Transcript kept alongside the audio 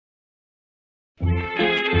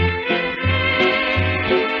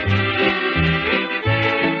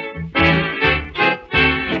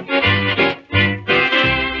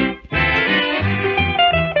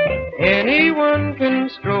Anyone can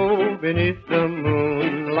stroll beneath the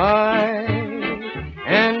moonlight,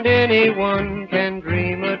 and anyone can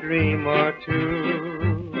dream a dream or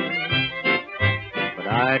two. But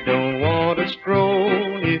I don't want to stroll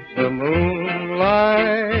beneath the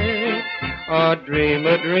moonlight, or dream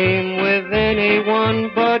a dream with anyone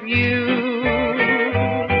but you.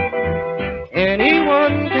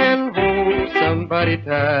 Anyone can hold somebody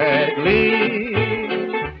tightly,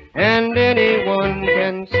 and anyone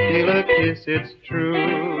can steal a kiss, it's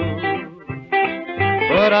true.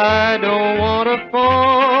 But I don't want to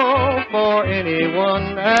fall for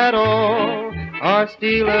anyone at all, or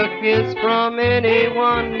steal a kiss from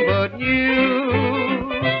anyone but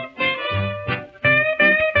you.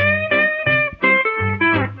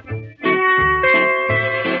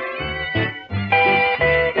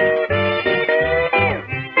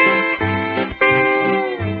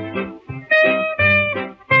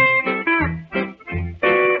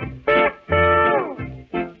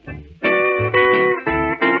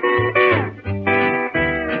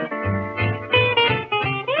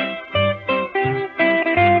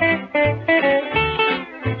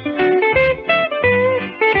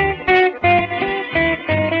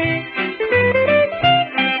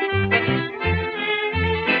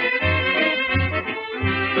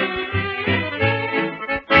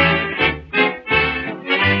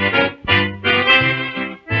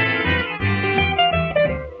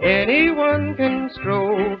 Anyone can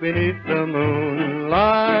stroll beneath the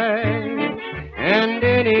moonlight, and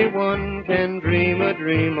anyone can dream a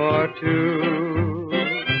dream or two.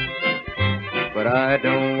 But I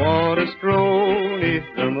don't want to stroll beneath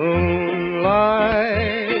the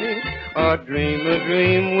moonlight, or dream a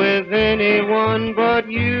dream with anyone but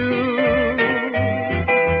you.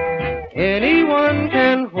 Anyone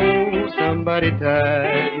can hold somebody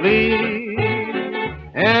tightly,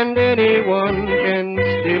 and anyone can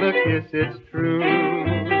steal a kiss, it's true.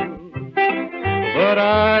 But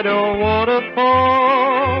I don't want to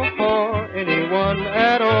fall for anyone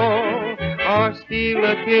at all, or steal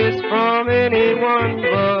a kiss from anyone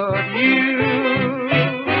but you.